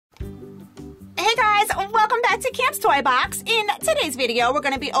Hey guys, welcome back to Camp's Toy Box. In today's video, we're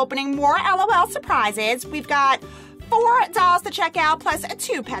going to be opening more LOL surprises. We've got 4 dolls to check out plus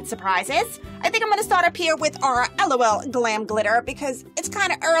 2 pet surprises. I think I'm going to start up here with our LOL Glam glitter because it's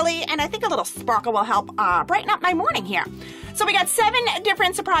kind of early and I think a little sparkle will help brighten up my morning here. So we got 7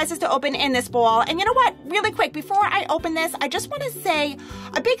 different surprises to open in this ball. And you know what? Really quick, before I open this, I just want to say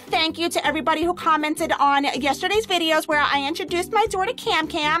a big thank you to everybody who commented on yesterday's videos where I introduced my daughter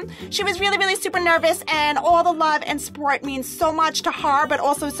Cam. She was really super nervous, and all the love and support means so much to her, but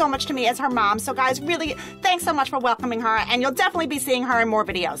also so much to me as her mom. So guys, really, thanks so much for welcoming her, and you'll definitely be seeing her in more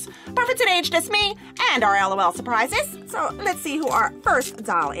videos. But for today, it's just me and our LOL surprises. So let's see who our first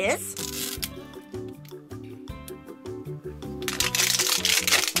doll is.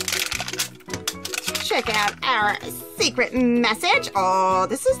 Check out our secret message. Oh,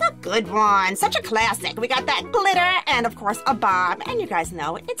 this is a good one. Such a classic. We got that glitter and, of course, a bomb. And you guys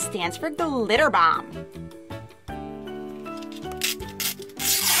know it stands for Glitter Bomb.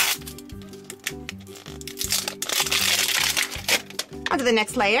 Onto the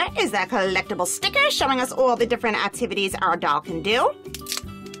next layer is that collectible sticker showing us all the different activities our doll can do.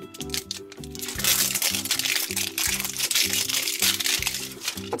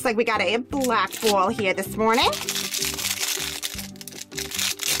 Looks like we got a black ball here this morning.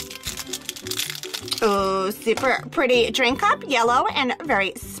 Oh, super pretty drink cup, yellow and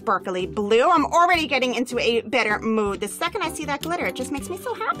very sparkly blue. I'm already getting into a better mood. The second I see that glitter, it just makes me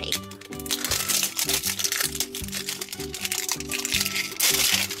so happy.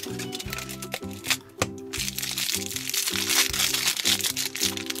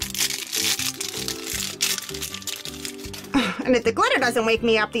 And if the glitter doesn't wake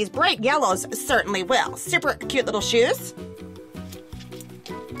me up, these bright yellows certainly will. Super cute little shoes.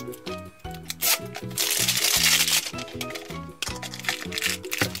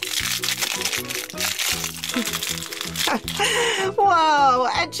 Whoa,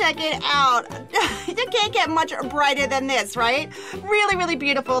 and check it out. You can't get much brighter than this, right? Really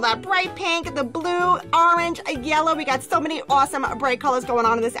beautiful. That bright pink, the blue, orange, yellow. We got so many awesome bright colors going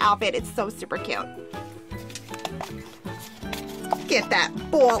on in this outfit. It's so super cute. Get that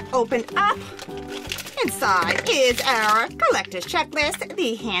ball opened up. Inside is our collector's checklist,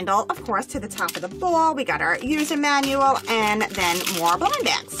 the handle, of course, to the top of the ball. We got our user manual and then more blind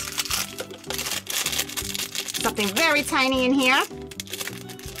bags. Something very tiny in here.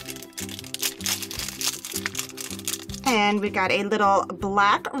 And we got a little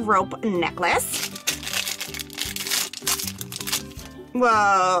black rope necklace.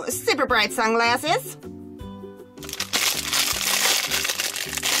 Whoa, super bright sunglasses.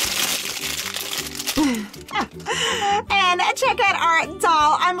 And check out our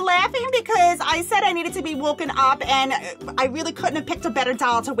doll. I'm laughing because I said I needed to be woken up, and I really couldn't have picked a better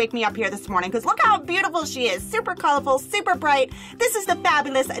doll to wake me up here this morning because look how beautiful she is. Super colorful, super bright. This is the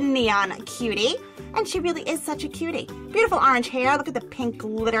fabulous Neon Cutie, and she really is such a cutie. Beautiful orange hair. Look at the pink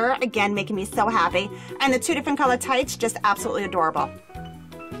glitter. Again, making me so happy. And the 2 different color tights, just absolutely adorable.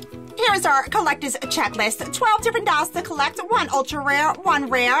 Here is our collector's checklist. 12 different dolls to collect, 1 ultra rare, 1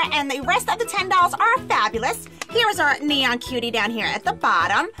 rare, and the rest of the 10 dolls are fabulous. Here is our Neon Cutie down here at the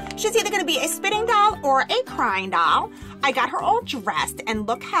bottom. She's either going to be a spitting doll or a crying doll. I got her all dressed, and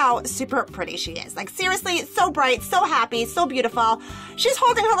look how super pretty she is. Like, seriously, so bright, so happy, so beautiful. She's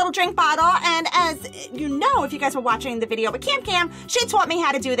holding her little drink bottle, and as you know, if you guys were watching the video with Cam, she taught me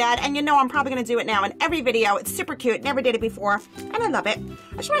how to do that, and you know I'm probably going to do it now in every video. It's super cute. Never did it before, and I love it.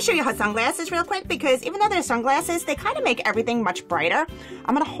 I just want to show you her sunglasses real quick, because even though they're sunglasses, they kind of make everything much brighter.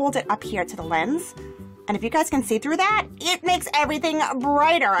 I'm going to hold it up here to the lens. And if you guys can see through that, it makes everything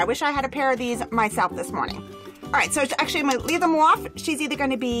brighter. I wish I had a pair of these myself this morning. All right, so actually I'm going to leave them off. She's either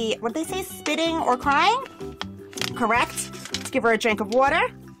going to be, what did they say, spitting or crying? Correct. Let's give her a drink of water.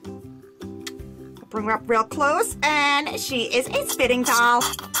 Bring her up real close. And she is a spitting doll.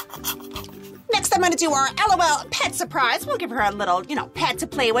 Next, I'm going to do our LOL pet surprise. We'll give her a little, pet to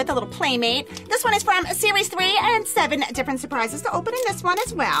play with, a little playmate. This one is from Series 3 and 7 different surprises to open in this one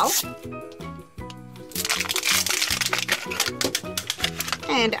as well.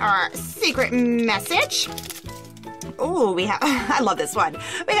 And our secret message. Oh, I love this one.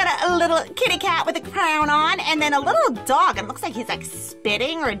 We got a little kitty cat with a crown on, and then a little dog. It looks like he's like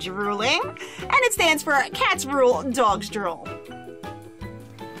spitting or drooling. And it stands for Cats Rule, Dogs Drool.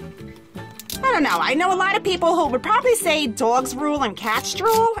 I don't know. I know a lot of people who would probably say dogs rule and cats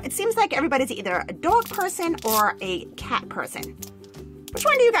drool. It seems like everybody's either a dog person or a cat person. Which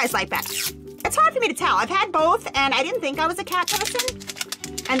one do you guys like best? It's hard for me to tell. I've had both, and I didn't think I was a cat person.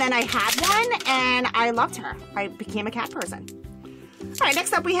 And then I had one, and I loved her. I became a cat person. All right,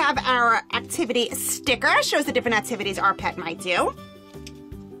 next up we have our activity sticker. Shows the different activities our pet might do.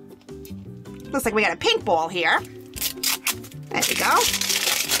 Looks like we got a pink ball here. There we go.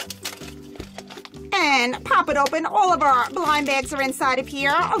 And pop it open. All of our blind bags are inside of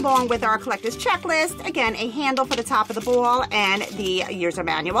here, along with our collector's checklist. Again, a handle for the top of the ball and the user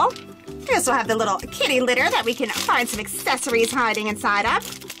manual. We also have the little kitty litter that we can find some accessories hiding inside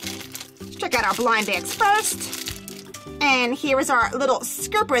of. Let's check out our blind bags first. And here is our little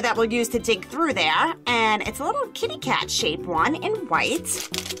scooper that we'll use to dig through there. And it's a little kitty cat shaped one in white.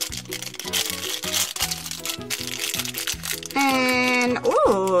 And,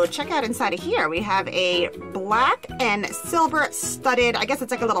 ooh, check out inside of here. We have a black and silver studded, I guess it's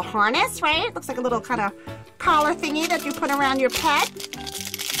like a little harness, right? Looks like a little kind of collar thingy that you put around your pet.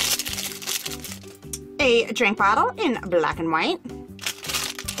 A drink bottle in black and white.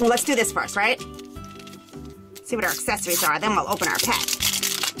 Well, let's do this first, right? See what our accessories are, then we'll open our pet.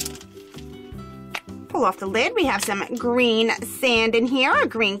 Pull off the lid. We have some green sand in here, a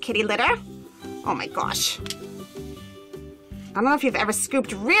green kitty litter. Oh my gosh. I don't know if you've ever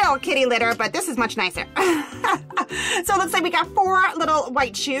scooped real kitty litter, but this is much nicer. So it looks like we got 4 little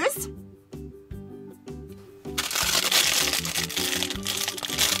white shoes.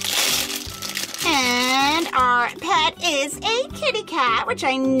 And our pet is a kitty cat, which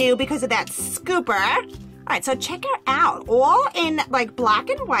I knew because of that scooper. All right, so check her out. All in like black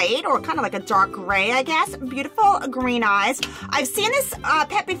and white, or kind of like a dark gray, I guess. Beautiful green eyes. I've seen this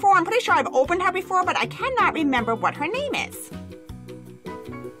pet before. I'm pretty sure I've opened her before, but I cannot remember what her name is.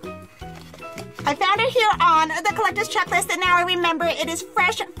 I found it here on the collector's checklist, and now I remember it is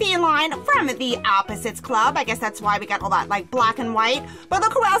Fresh Feline from the Opposites Club. I guess that's why we got all that like black and white. But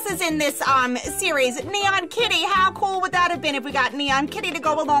look who else is in this series, Neon Kitty. How cool would that have been if we got Neon Kitty to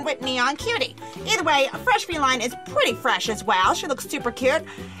go along with Neon Cutie? Either way, Fresh Feline is pretty fresh as well. She looks super cute.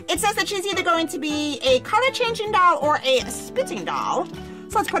 It says that she's either going to be a color changing doll or a spitting doll.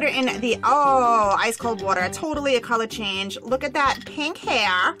 So let's put her in the, oh, ice cold water. Totally a color change. Look at that pink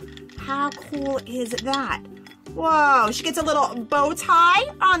hair. How cool is that? Whoa, she gets a little bow tie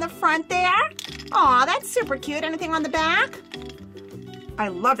on the front there. Aw, that's super cute. Anything on the back? I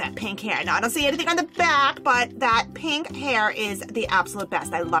love that pink hair. Now, I don't see anything on the back, but that pink hair is the absolute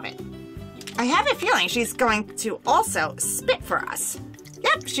best. I love it. I have a feeling she's going to also spit for us.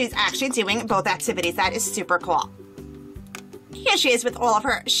 Yep, she's actually doing both activities. That is super cool. Here she is with all of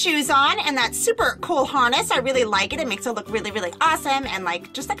her shoes on and that super cool harness. I really like it. It makes her look really, really awesome and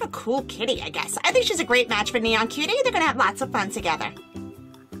like just like a cool kitty, I guess. I think she's a great match for Neon Cutie. They're gonna have lots of fun together.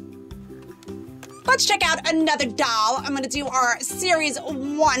 Let's check out another doll. I'm gonna do our Series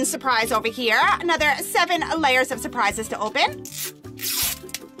 1 surprise over here. Another 7 layers of surprises to open.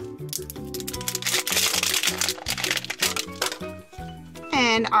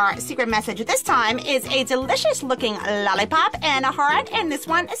 And our secret message this time is a delicious looking lollipop and a heart. And this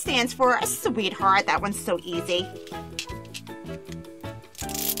one stands for a sweetheart. That one's so easy.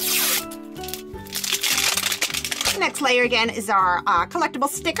 Next layer again is our collectible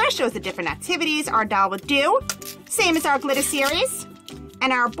sticker. Shows the different activities our doll would do. Same as our glitter series.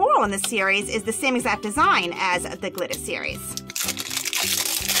 And our ball in this series is the same exact design as the glitter series.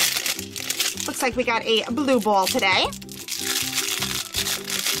 Looks like we got a blue ball today.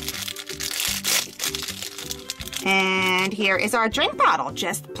 And here is our drink bottle,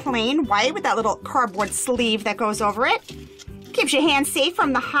 just plain white with that little cardboard sleeve that goes over it. Keeps your hands safe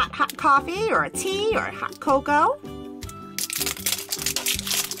from the hot coffee or a tea or hot cocoa.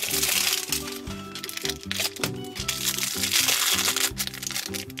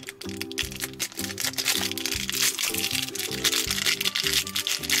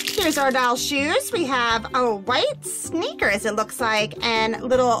 Here's our doll shoes. We have white sneakers, it looks like, and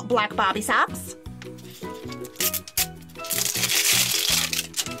little black bobby socks.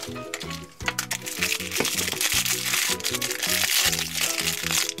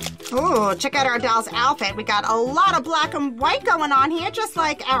 Ooh, check out our doll's outfit. We got a lot of black and white going on here, just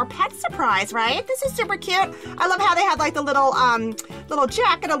like our pet surprise, right? This is super cute. I love how they had like the little little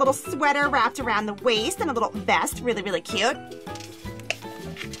jacket, a little sweater wrapped around the waist, and a little vest. Really, really cute.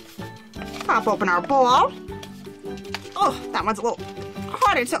 Pop open our ball. Oh, that one's a little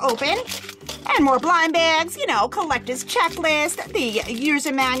harder to open. And more blind bags, you know, collector's checklist, the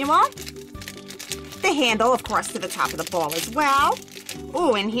user manual. The handle, of course, to the top of the ball as well.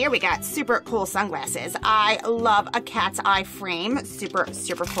 Oh, and here we got super cool sunglasses. I love a cat's eye frame. Super,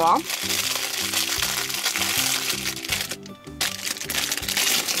 super cool.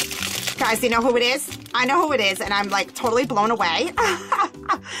 Guys, do you know who it is? I know who it is, and I'm like totally blown away.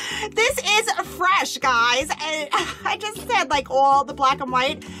 This is fresh, guys. I just said like all the black and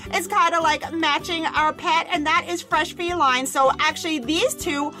white is kind of like matching our pet, and that is fresh feline. So actually these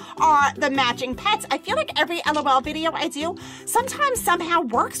two are the matching pets. I feel like every LOL video I do sometimes somehow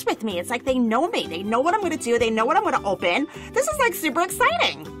works with me. It's like they know me. They know what I'm going to do. They know what I'm going to open. This is like super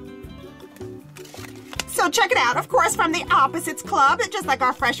exciting. So check it out, of course, from the Opposites Club, just like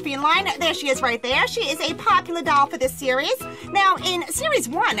our fresh feline. There she is right there. She is a popular doll for this series. Now, in Series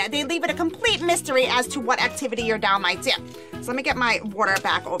 1, they leave it a complete mystery as to what activity your doll might do. So let me get my water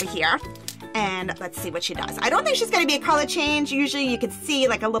back over here, and let's see what she does. I don't think she's going to be a color change. Usually you can see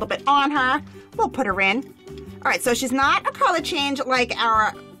like a little bit on her. We'll put her in. All right, so she's not a color change like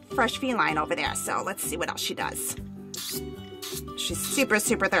our fresh feline over there. So let's see what else she does. She's super,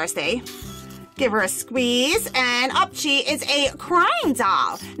 super thirsty. Give her a squeeze, and up she is a crying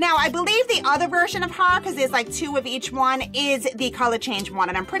doll. Now, I believe the other version of her, because there's like two of each one, is the color change one,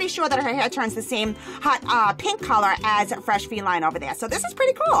 and I'm pretty sure that her hair turns the same hot pink color as fresh feline over there. So this is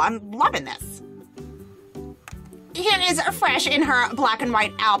pretty cool. I'm loving this. Here is Fresh in her black and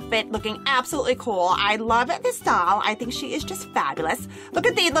white outfit, looking absolutely cool. I love this doll. I think she is just fabulous. Look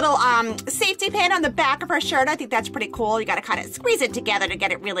at the little safety pin on the back of her shirt. I think that's pretty cool. You gotta kind of squeeze it together to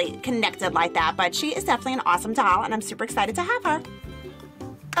get it really connected like that. But she is definitely an awesome doll, and I'm super excited to have her.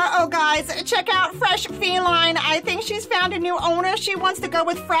 Uh-oh, guys, check out Fresh Feline. I think she's found a new owner. She wants to go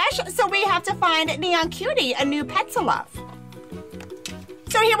with Fresh, so we have to find Neon Cutie, a new pet to love.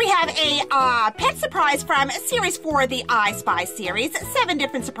 So here we have a pet surprise from Series 4, the I Spy series. 7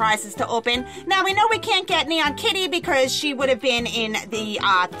 different surprises to open. Now, we know we can't get Neon Kitty because she would have been in the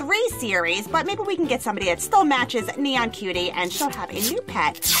 3 series, but maybe we can get somebody that still matches Neon Cutie, and she'll have a new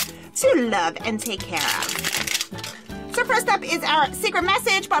pet to love and take care of. So first up is our secret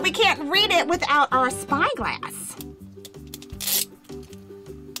message, but we can't read it without our spyglass.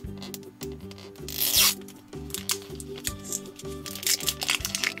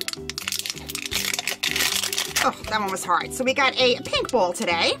 Oh, that one was hard. So we got a pink bowl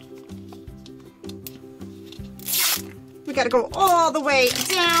today. We got to go all the way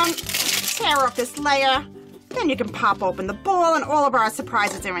down, tear off this layer. Then you can pop open the bowl, and all of our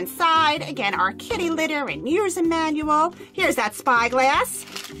surprises are inside. Again, our kitty litter and user manual. Here's that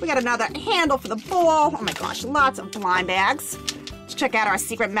spyglass. We got another handle for the bowl. Oh my gosh, lots of blind bags. Let's check out our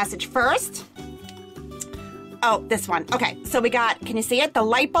secret message first. Oh, this one. Okay, so we got, can you see it? The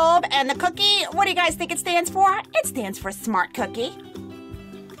light bulb and the cookie. What do you guys think it stands for? It stands for Smart Cookie.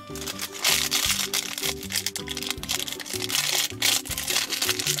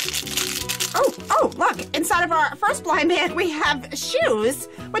 Oh, look, inside of our first blind bag we have shoes,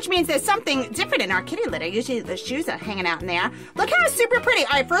 which means there's something different in our kitty litter. Usually the shoes are hanging out in there. Look how super pretty.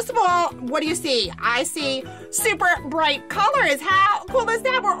 All right, first of all, what do you see? I see super bright colors. How cool is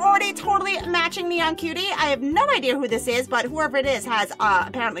that? We're already totally matching Neon Cutie. I have no idea who this is, but whoever it is has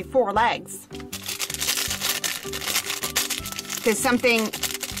apparently 4 legs. There's something,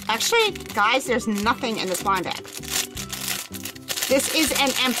 actually, guys, there's nothing in this blind bag. This is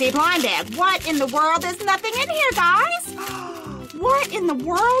an empty blind bag. What in the world? There's nothing in here, guys. What in the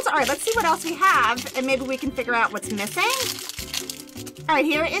world? All right, let's see what else we have, and maybe we can figure out what's missing. All right,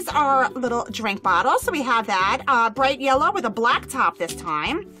 here is our little drink bottle. So we have that, bright yellow with a black top this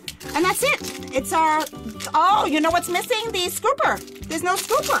time. And that's it. It's our, oh, you know what's missing? The scooper. There's no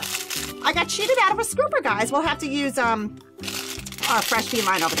scooper. I got cheated out of a scooper, guys. We'll have to use our fresh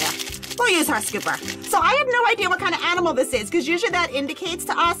feline over there. We'll use our scooper. So I have no idea what kind of animal this is, because usually that indicates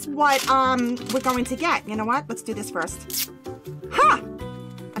to us what we're going to get. You know what? Let's do this first. Huh!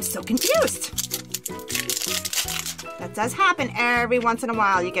 I'm so confused. That does happen every once in a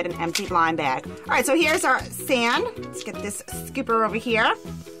while. You get an empty blind bag. All right, so here's our sand. Let's get this scooper over here.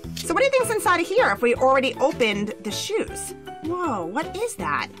 So what do you think's inside of here if we already opened the shoes? Whoa, what is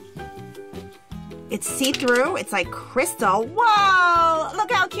that? It's see-through. It's like crystal. Whoa!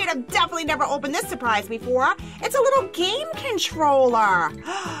 Look how cute. I've definitely never opened this surprise before. It's a little game controller.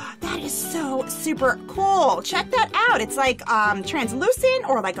 That is so super cool. Check that out. It's like translucent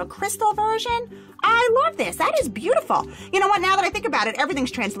or like a crystal version. I love this. That is beautiful. You know what? Now that I think about it,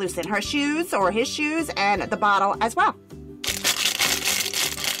 everything's translucent. Her shoes or his shoes and the bottle as well.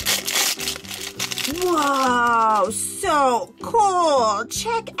 Whoa, so cool.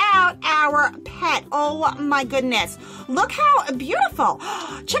 Check out our pet. Oh my goodness. Look how beautiful.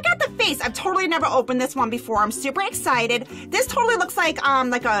 Check out the face. I've totally never opened this one before. I'm super excited. This totally looks like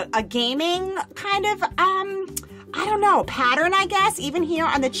a gaming kind of, I I don't know, pattern, I guess, even here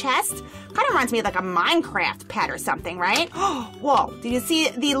on the chest. Kind of reminds me of like a Minecraft pet or something, right? Whoa, do you see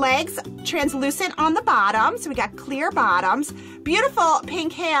the legs translucent on the bottom? So we got clear bottoms, beautiful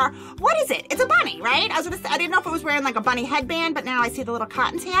pink hair. What is it? It's a bunny, right? I didn't know if it was wearing like a bunny headband, but now I see the little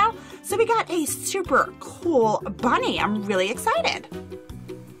cottontail. So we got a super cool bunny. I'm really excited.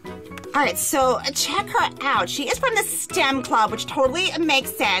 All right, so check her out. She is from the STEM Club, which totally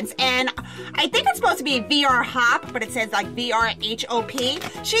makes sense. And I think it's supposed to be VR Hop, but it says like VR HOP.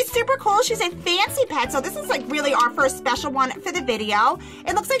 She's super cool. She's a fancy pet. So this is like really our first special one for the video.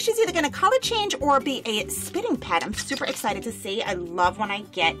 It looks like she's either going to color change or be a spitting pet. I'm super excited to see. I love when I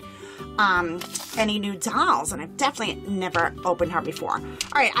get any new dolls, and I've definitely never opened her before. All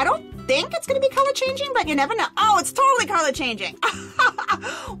right, I don't think it's going to be color changing, but you never know. Oh, it's totally color changing.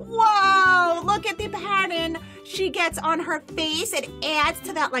 Whoa, look at the pattern she gets on her face. It adds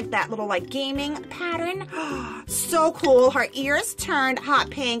to that little gaming pattern. So cool. Her ears turned hot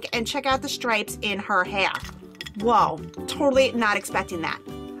pink, and check out the stripes in her hair. Whoa, totally not expecting that.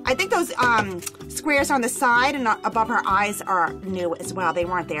 I think those squares on the side and above her eyes are new as well. They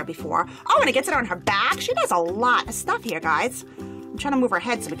weren't there before. Oh, and it gets it on her back. She does a lot of stuff here, guys. I'm trying to move her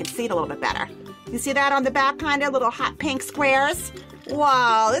head so we can see it a little bit better. You see that on the back, kind of little hot pink squares?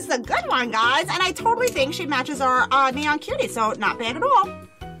 Whoa, this is a good one, guys. And I totally think she matches our Neon Cutie, so not bad at all.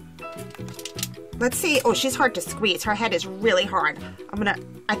 Let's see. Oh, she's hard to squeeze. Her head is really hard.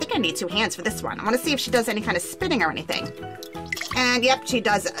 I think I need 2 hands for this one. I want to see if she does any kind of spitting or anything. And yep, she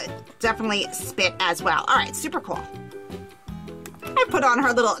does definitely spit as well. All right, super cool. I put on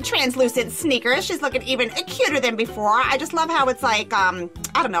her little translucent sneakers. She's looking even cuter than before. I just love how it's like, I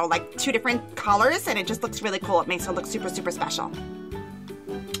don't know, like 2 different colors, and it just looks really cool. It makes her look super, super special.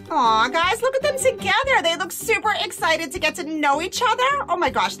 Aw, guys, look at them together. They look super excited to get to know each other. Oh my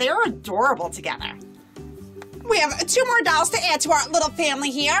gosh, they are adorable together. We have 2 more dolls to add to our little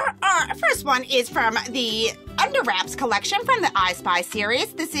family here. Our first one is from the Under Wraps collection from the I Spy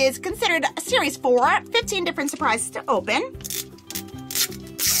series. This is considered series 4, 15 different surprises to open.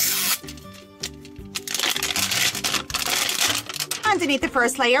 Underneath the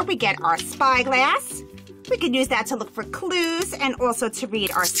first layer, we get our spyglass. We can use that to look for clues and also to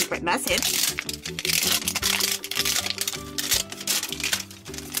read our secret message.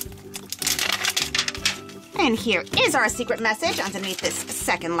 And here is our secret message underneath this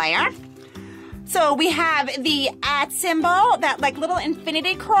second layer. So we have the @ symbol, that little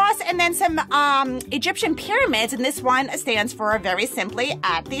infinity cross, and then some Egyptian pyramids, and this one stands for very simply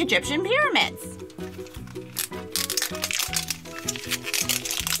at the Egyptian pyramids.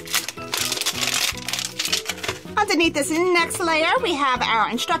 Underneath this next layer, we have our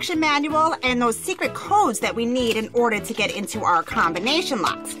instruction manual and those secret codes that we need in order to get into our combination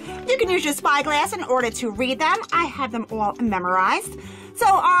locks. You can use your spyglass in order to read them. I have them all memorized. So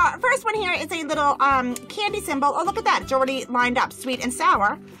our first one here is a little candy symbol. Oh, look at that. It's already lined up, sweet and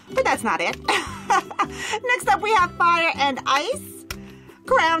sour. But that's not it. Next up, we have fire and ice.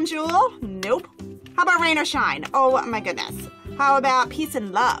 Crown jewel. Nope. How about rain or shine? Oh, my goodness. How about peace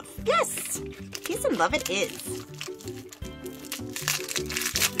and love? Yes. Peace and love it is.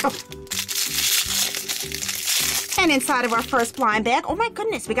 Oh. And inside of our first blind bag, oh my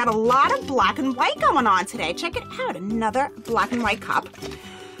goodness, we got a lot of black and white going on today. Check it out, another black and white cup.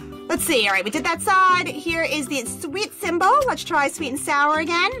 Let's see, all right, we did that side. Here is the sweet symbol. Let's try sweet and sour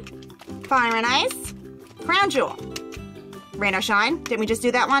again. Fire and ice. Crown jewel. Rain or shine. Didn't we just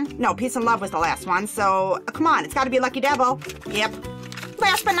do that one? No, peace and love was the last one. So come on, it's got to be lucky devil. Yep.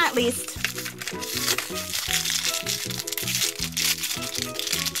 Last but not least.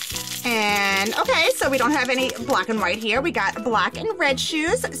 And okay, so we don't have any black and white here. We got black and red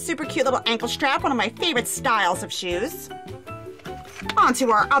shoes. Super cute little ankle strap. One of my favorite styles of shoes. Onto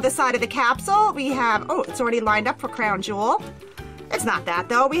our other side of the capsule, we have, oh, it's already lined up for crown jewel. It's not that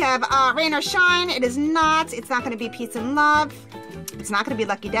though. We have rain or shine. It is not. It's not going to be peace and love. It's not going to be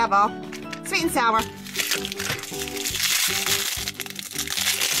lucky devil. Sweet and sour.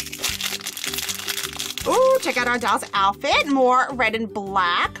 Ooh, check out our doll's outfit. More red and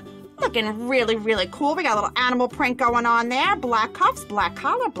black. Looking really, really cool. We got a little animal print going on there. Black cuffs, black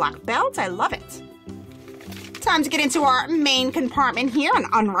collar, black belt. I love it. Time to get into our main compartment here and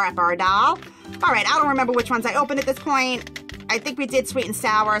unwrap our doll. All right, I don't remember which ones I opened at this point. I think we did sweet and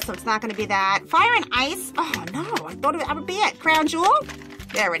sour, so it's not going to be that. Fire and ice. Oh, no. I thought that would be it. Crown jewel.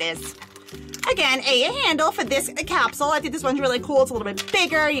 There it is. Again, a handle for this capsule. I think this one's really cool. It's a little bit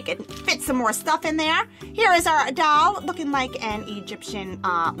bigger. You can fit some more stuff in there. Here is our doll, looking like an Egyptian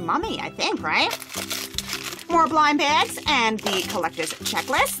mummy, I think, right? More blind bags and the collector's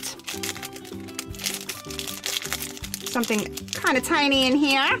checklist. something kind of tiny in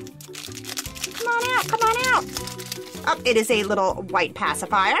here. Come on out, come on out. Oh, it is a little white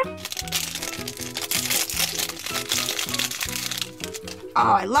pacifier.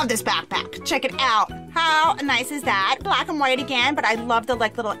 Oh, I love this backpack. Check it out. How nice is that? Black and white again, but I love the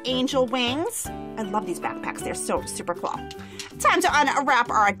like little angel wings. I love these backpacks. They're so super cool. Time to unwrap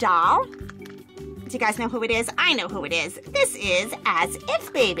our doll. Do you guys know who it is? I know who it is. This is As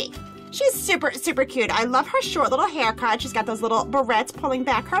If Baby. She's super, super cute. I love her short little haircut. She's got those little barrettes pulling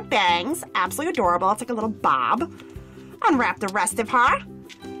back her bangs. Absolutely adorable. It's like a little bob. Unwrap the rest of her.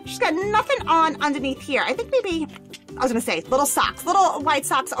 She's got nothing on underneath here. I think maybe, I was gonna say, little socks. Little white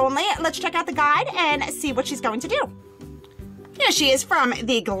socks only. Let's check out the guide and see what she's going to do. Here she is from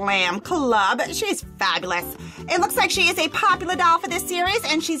the Glam Club. She's fabulous. It looks like she is a popular doll for this series,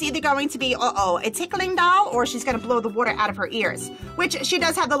 and she's either going to be, a tickling doll, or she's going to blow the water out of her ears, which she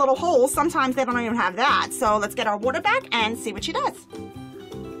does have the little holes. Sometimes they don't even have that. So let's get our water back and see what she does.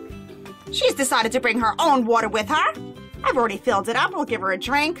 She's decided to bring her own water with her. I've already filled it up. We'll give her a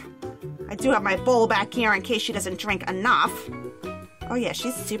drink. I do have my bowl back here in case she doesn't drink enough. Oh yeah,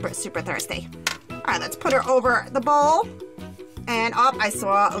 she's super, super thirsty. All right, let's put her over the bowl. And I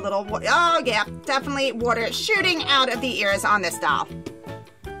saw a little, oh yeah, definitely water shooting out of the ears on this doll.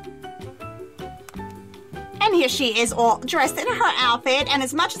 And here she is all dressed in her outfit. And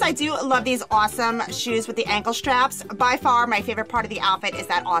as much as I do love these awesome shoes with the ankle straps, by far my favorite part of the outfit is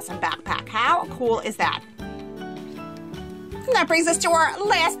that awesome backpack. How cool is that? And that brings us to our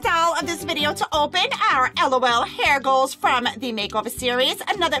last doll of this video to open, our LOL Hair Goals from the Makeover series.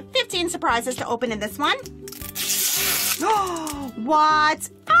 Another 15 surprises to open in this one. What?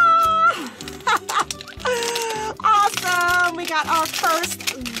 Ah! Awesome! We got our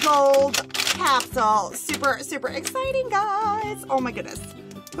first gold capsule. Super, super exciting, guys. Oh my goodness.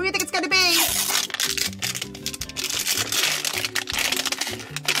 Who do you think it's gonna be?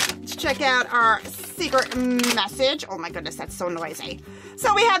 Let's check out our secret message. Oh my goodness, that's so noisy.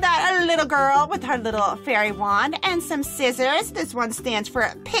 So we have that little girl with her little fairy wand and some scissors. This one stands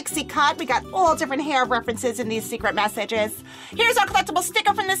for Pixie Cut. We got all different hair references in these secret messages. Here's our collectible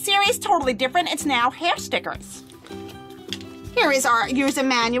sticker from this series. Totally different. It's now hair stickers. Here is our user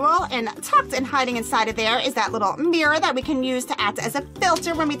manual, and tucked and hiding inside of there is that little mirror that we can use to act as a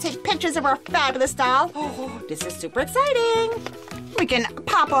filter when we take pictures of our fabulous doll. Oh, this is super exciting. We can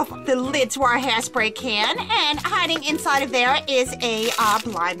pop off the lid to our hairspray can, and hiding inside of there is a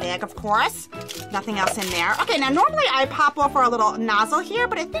blind bag, of course. Nothing else in there. Okay, now normally I pop off our little nozzle here,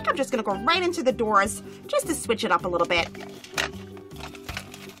 but I think I'm just gonna go right into the doors just to switch it up a little bit.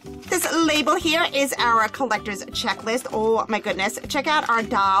 This label here is our collector's checklist. Oh my goodness. Check out our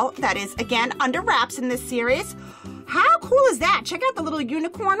doll that is, again, under wraps in this series. How cool is that? Check out the little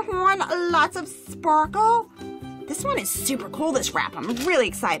unicorn horn. Lots of sparkle. This one is super cool, this wrap. I'm really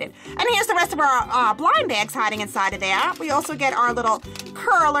excited. And here's the rest of our blind bags hiding inside of there. We also get our little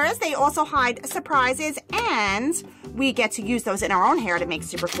curlers. They also hide surprises, and we get to use those in our own hair to make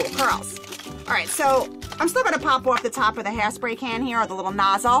super cool curls. All right, so I'm still gonna pop off the top of the hairspray can here, or the little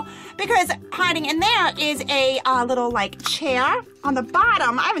nozzle, because hiding in there is a little like chair. On the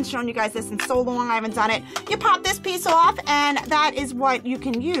bottom, I haven't shown you guys this in so long, I haven't done it. You pop this piece off, and that is what you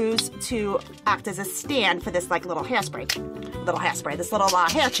can use to act as a stand for this like little hairspray, this little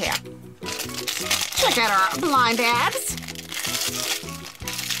hair chair. Check out our blind bags.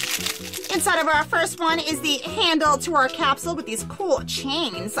 Inside of our first one is the handle to our capsule with these cool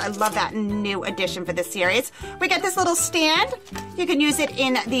chains. I love that new addition for this series. We get this little stand. You can use it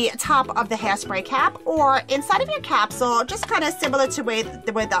in the top of the hairspray cap or inside of your capsule, just kind of similar to the way the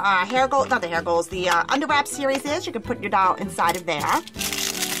the under wrap series is. You can put your doll inside of there.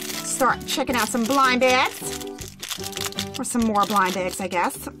 Start checking out some blind bags, or some more blind bags, I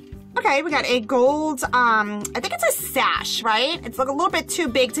guess. Okay, we got a gold, I think it's a sash, right? It's like a little bit too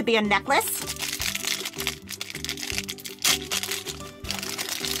big to be a necklace.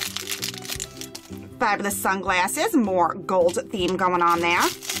 Fabulous sunglasses, more gold theme going on there.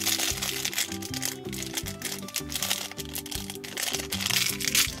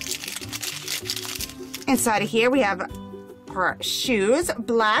 Inside of here we have our shoes,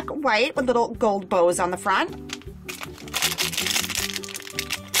 black, white, with little gold bows on the front.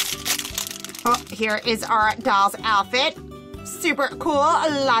 Oh, here is our doll's outfit. Super cool,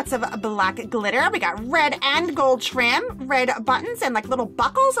 lots of black glitter. We got red and gold trim, red buttons, and like little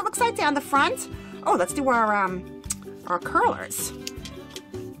buckles, it looks like, down the front. Oh, let's do our curlers.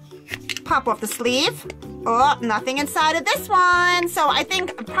 Pop off the sleeve. Oh, nothing inside of this one. So I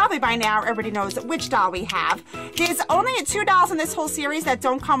think probably by now everybody knows which doll we have. There's only 2 dolls in this whole series that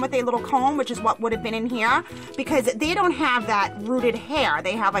don't come with a little comb, which is what would have been in here, because they don't have that rooted hair.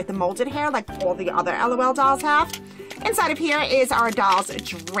 They have like the molded hair like all the other LOL dolls have. Inside of here is our doll's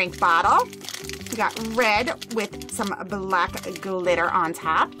drink bottle. We got red with some black glitter on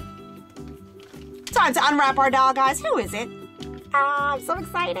top. Time to unwrap our doll, guys. Who is it? Ah, I'm so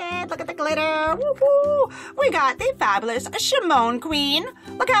excited. Look at the glitter. Woohoo! We got the fabulous Shimon Queen.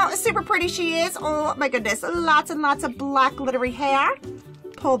 Look how super pretty she is. Oh my goodness. Lots and lots of black glittery hair.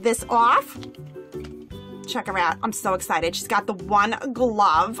 Pull this off. Check her out. I'm so excited. She's got the one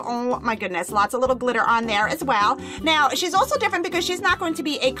glove. Oh my goodness. Lots of little glitter on there as well. Now, she's also different because she's not going to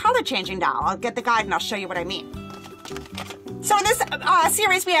be a color changing doll. I'll get the guide and I'll show you what I mean. So in this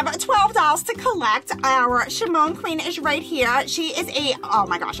series, we have 12 dolls to collect. Our Shimon Queen is right here. She is a, oh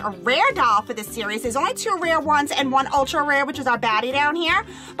my gosh, a rare doll for this series. There's only 2 rare ones and 1 ultra rare, which is our baddie down here.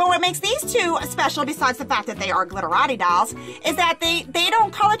 But what makes these 2 special, besides the fact that they are glitterati dolls, is that they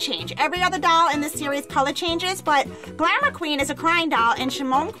don't color change. Every other doll in this series color changes, but Glamour Queen is a crying doll and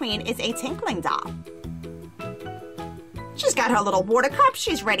Shimon Queen is a tinkling doll. She's got her little water cup.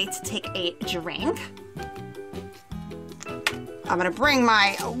 She's ready to take a drink. I'm gonna bring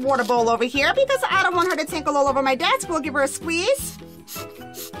my water bowl over here because I don't want her to tinkle all over my desk. We'll give her a squeeze.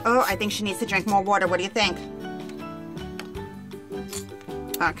 Oh, I think she needs to drink more water. What do you think?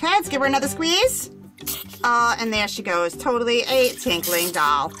 Okay, let's give her another squeeze. And there she goes. Totally a tinkling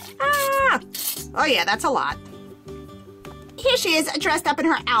doll. Ah! Oh yeah, that's a lot. Here she is dressed up in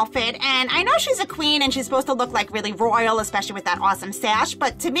her outfit, and I know she's a queen and she's supposed to look like really royal, especially with that awesome sash,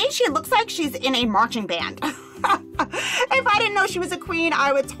 but to me she looks like she's in a marching band. If I didn't know she was a queen,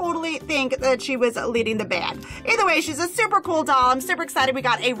 I would totally think that she was leading the band. Either way, she's a super cool doll. I'm super excited we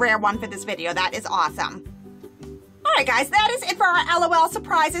got a rare one for this video. That is awesome. Alright guys, that is it for our LOL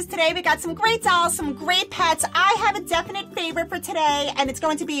surprises today. We got some great dolls, some great pets. I have a definite favorite for today, and it's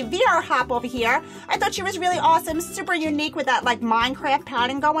going to be VR Hop over here. I thought she was really awesome, super unique with that like Minecraft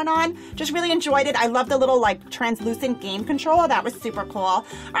pattern going on. Just really enjoyed it. I love the little like translucent game controller. That was super cool.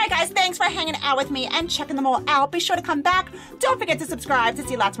 Alright guys, thanks for hanging out with me and checking them all out. Be sure to come back. Don't forget to subscribe to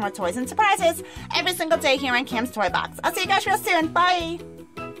see lots more toys and surprises every single day here on Cam's Toy Box. I'll see you guys real soon. Bye!